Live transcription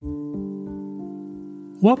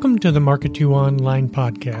Welcome to the Market 2 Online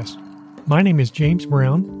podcast. My name is James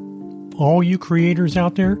Brown. All you creators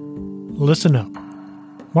out there, listen up.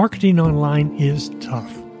 Marketing online is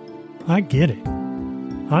tough. I get it.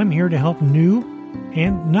 I'm here to help new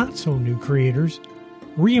and not so new creators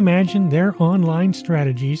reimagine their online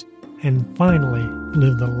strategies and finally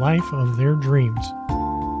live the life of their dreams.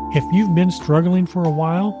 If you've been struggling for a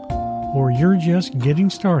while or you're just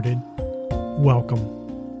getting started, welcome.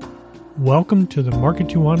 Welcome to the Market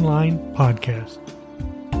 2 Online podcast.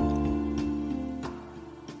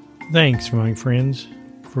 Thanks, my friends,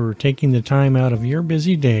 for taking the time out of your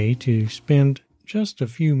busy day to spend just a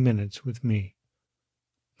few minutes with me.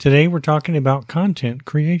 Today we're talking about content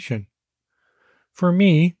creation. For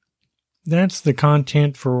me, that's the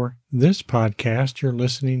content for this podcast you're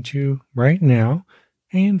listening to right now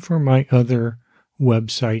and for my other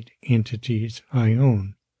website entities I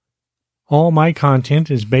own. All my content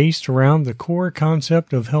is based around the core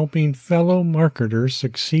concept of helping fellow marketers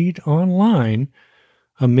succeed online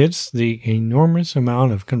amidst the enormous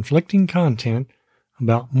amount of conflicting content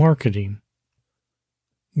about marketing.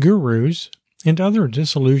 Gurus and other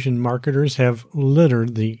disillusioned marketers have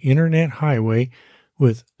littered the internet highway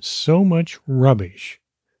with so much rubbish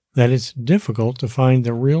that it's difficult to find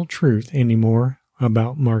the real truth anymore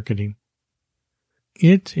about marketing.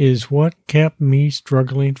 It is what kept me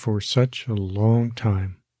struggling for such a long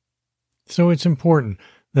time. So it's important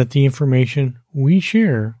that the information we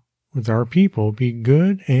share with our people be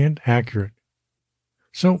good and accurate.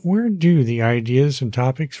 So where do the ideas and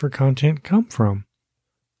topics for content come from?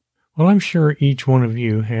 Well, I'm sure each one of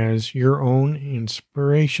you has your own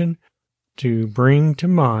inspiration to bring to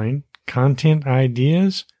mind content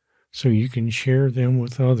ideas so you can share them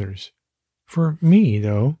with others. For me,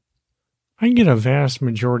 though, I get a vast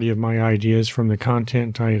majority of my ideas from the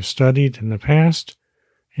content I have studied in the past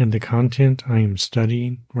and the content I am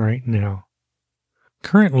studying right now.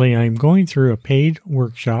 Currently, I am going through a paid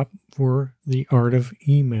workshop for the Art of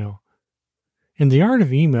Email. And the Art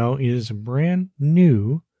of Email is a brand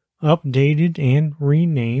new, updated, and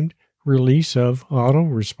renamed release of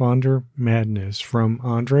Autoresponder Madness from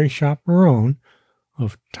Andre Chaperon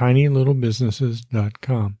of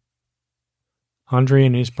tinylittlebusinesses.com. Andre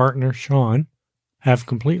and his partner, Sean, have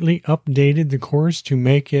completely updated the course to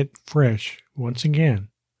make it fresh once again.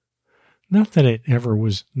 Not that it ever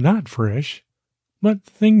was not fresh, but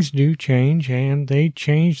things do change, and they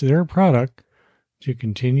change their product to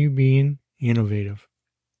continue being innovative.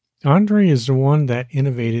 Andre is the one that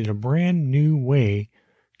innovated a brand new way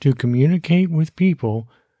to communicate with people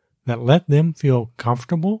that let them feel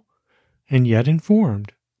comfortable and yet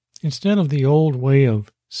informed, instead of the old way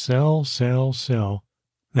of sell, sell, sell.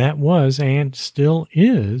 That was and still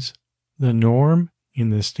is the norm in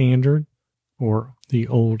the standard or the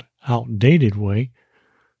old outdated way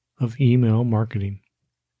of email marketing.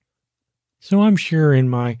 So I'm sure in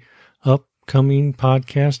my upcoming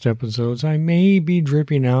podcast episodes I may be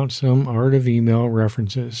dripping out some Art of Email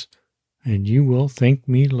references, and you will thank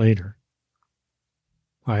me later.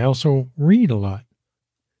 I also read a lot.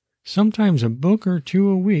 Sometimes a book or two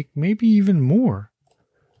a week, maybe even more.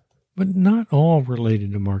 But not all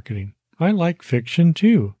related to marketing. I like fiction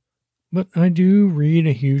too, but I do read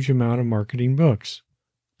a huge amount of marketing books.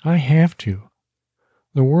 I have to.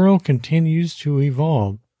 The world continues to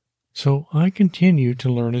evolve, so I continue to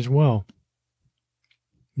learn as well.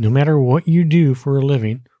 No matter what you do for a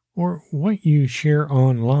living or what you share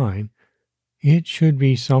online, it should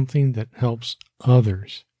be something that helps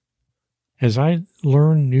others. As I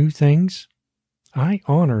learn new things, I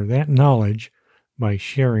honor that knowledge by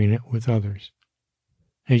sharing it with others.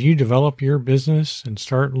 As you develop your business and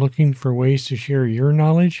start looking for ways to share your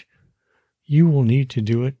knowledge, you will need to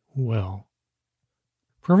do it well.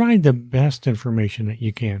 Provide the best information that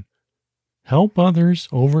you can. Help others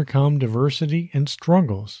overcome diversity and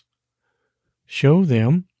struggles. Show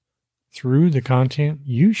them, through the content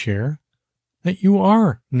you share, that you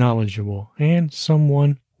are knowledgeable and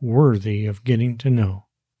someone worthy of getting to know.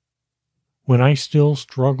 When I still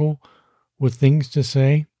struggle with things to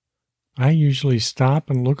say, I usually stop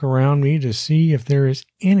and look around me to see if there is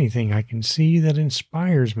anything I can see that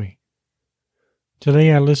inspires me.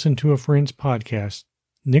 Today I listened to a friend's podcast.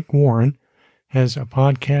 Nick Warren has a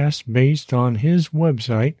podcast based on his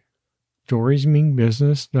website,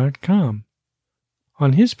 storiesmeanbusiness.com.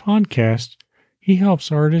 On his podcast, he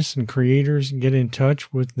helps artists and creators get in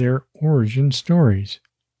touch with their origin stories.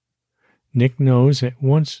 Nick knows that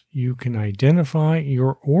once you can identify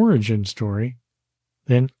your origin story,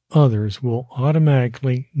 then others will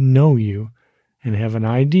automatically know you and have an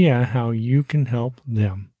idea how you can help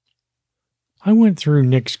them. I went through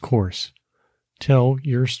Nick's course, tell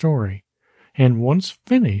your story. And once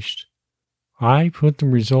finished, I put the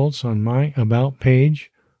results on my About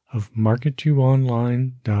page of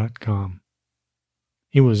Market2Online.com.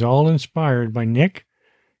 It was all inspired by Nick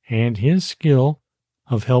and his skill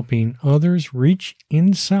of helping others reach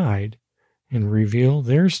inside and reveal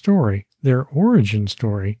their story, their origin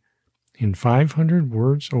story, in 500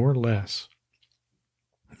 words or less.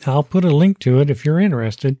 I'll put a link to it if you're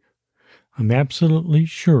interested. I'm absolutely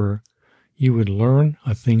sure you would learn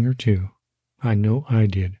a thing or two. I know I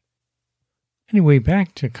did. Anyway,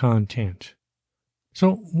 back to content.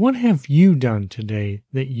 So what have you done today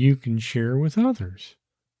that you can share with others?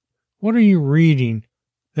 What are you reading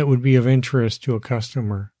that would be of interest to a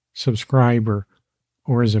customer, subscriber,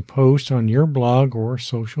 or as a post on your blog or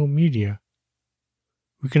social media?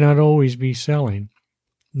 We cannot always be selling.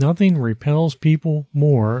 Nothing repels people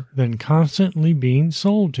more than constantly being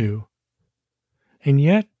sold to. And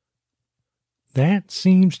yet, that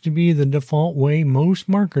seems to be the default way most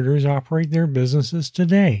marketers operate their businesses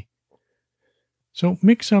today. So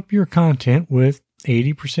mix up your content with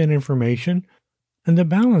 80% information, and the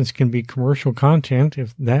balance can be commercial content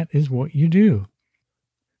if that is what you do.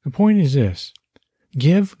 The point is this: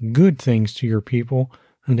 give good things to your people,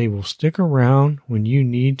 and they will stick around when you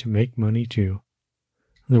need to make money too.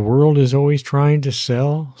 The world is always trying to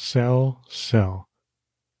sell, sell, sell.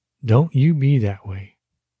 Don't you be that way.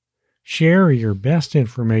 Share your best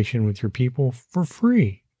information with your people for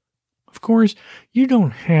free. Of course, you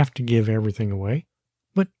don't have to give everything away,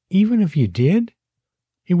 but even if you did,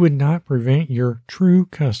 it would not prevent your true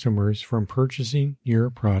customers from purchasing your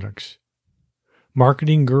products.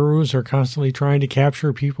 Marketing gurus are constantly trying to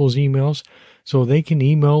capture people's emails so they can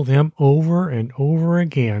email them over and over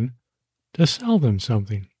again to sell them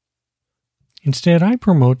something. Instead, I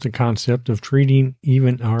promote the concept of treating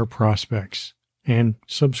even our prospects and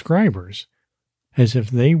subscribers as if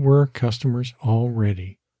they were customers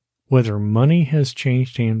already, whether money has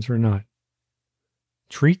changed hands or not.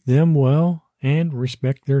 Treat them well and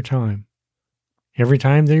respect their time. Every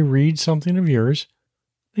time they read something of yours,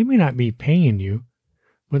 they may not be paying you,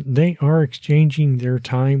 but they are exchanging their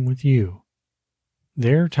time with you.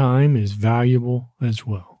 Their time is valuable as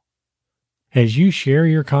well. As you share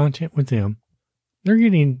your content with them, they're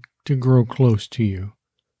getting to grow close to you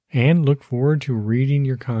and look forward to reading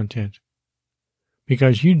your content.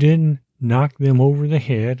 Because you didn't knock them over the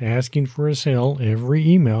head asking for a sale every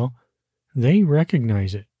email, they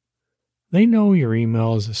recognize it. They know your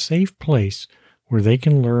email is a safe place where they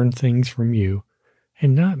can learn things from you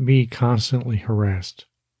and not be constantly harassed.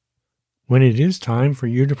 When it is time for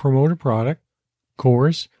you to promote a product,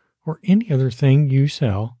 course, or any other thing you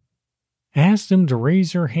sell, ask them to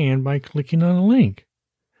raise their hand by clicking on a link.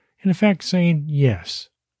 In effect, saying, "Yes,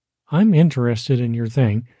 I'm interested in your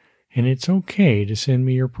thing, and it's okay to send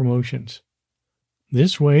me your promotions."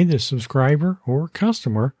 This way, the subscriber or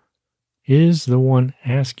customer is the one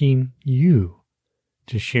asking you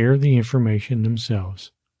to share the information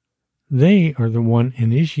themselves. They are the one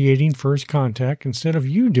initiating first contact instead of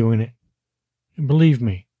you doing it. And believe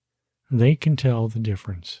me, they can tell the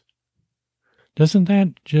difference. Doesn't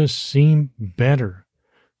that just seem better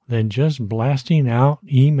than just blasting out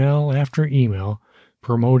email after email,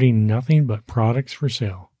 promoting nothing but products for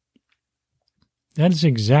sale? That is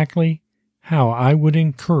exactly how I would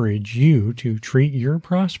encourage you to treat your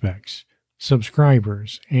prospects,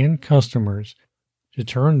 subscribers, and customers to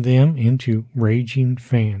turn them into raging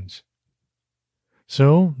fans.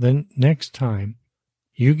 So then next time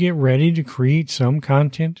you get ready to create some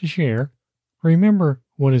content to share, remember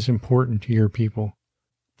what is important to your people,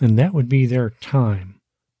 and that would be their time.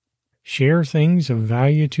 Share things of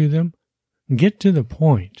value to them, get to the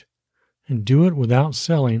point, and do it without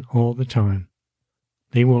selling all the time.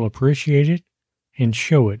 They will appreciate it and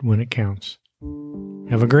show it when it counts.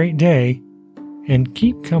 Have a great day, and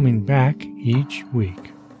keep coming back each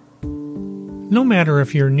week. No matter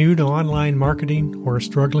if you're new to online marketing or a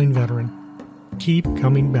struggling veteran, keep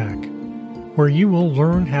coming back, where you will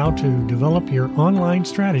learn how to develop your online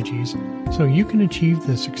strategies so you can achieve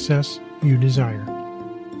the success you desire.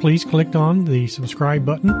 Please click on the subscribe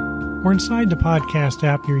button, or inside the podcast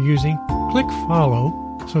app you're using, click follow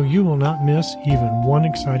so you will not miss even one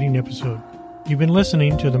exciting episode. You've been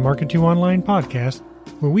listening to the Market2 Online podcast,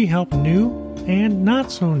 where we help new and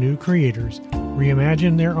not so new creators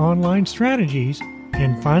reimagine their online strategies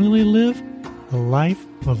and finally live the life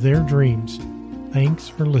of their dreams. Thanks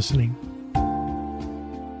for listening.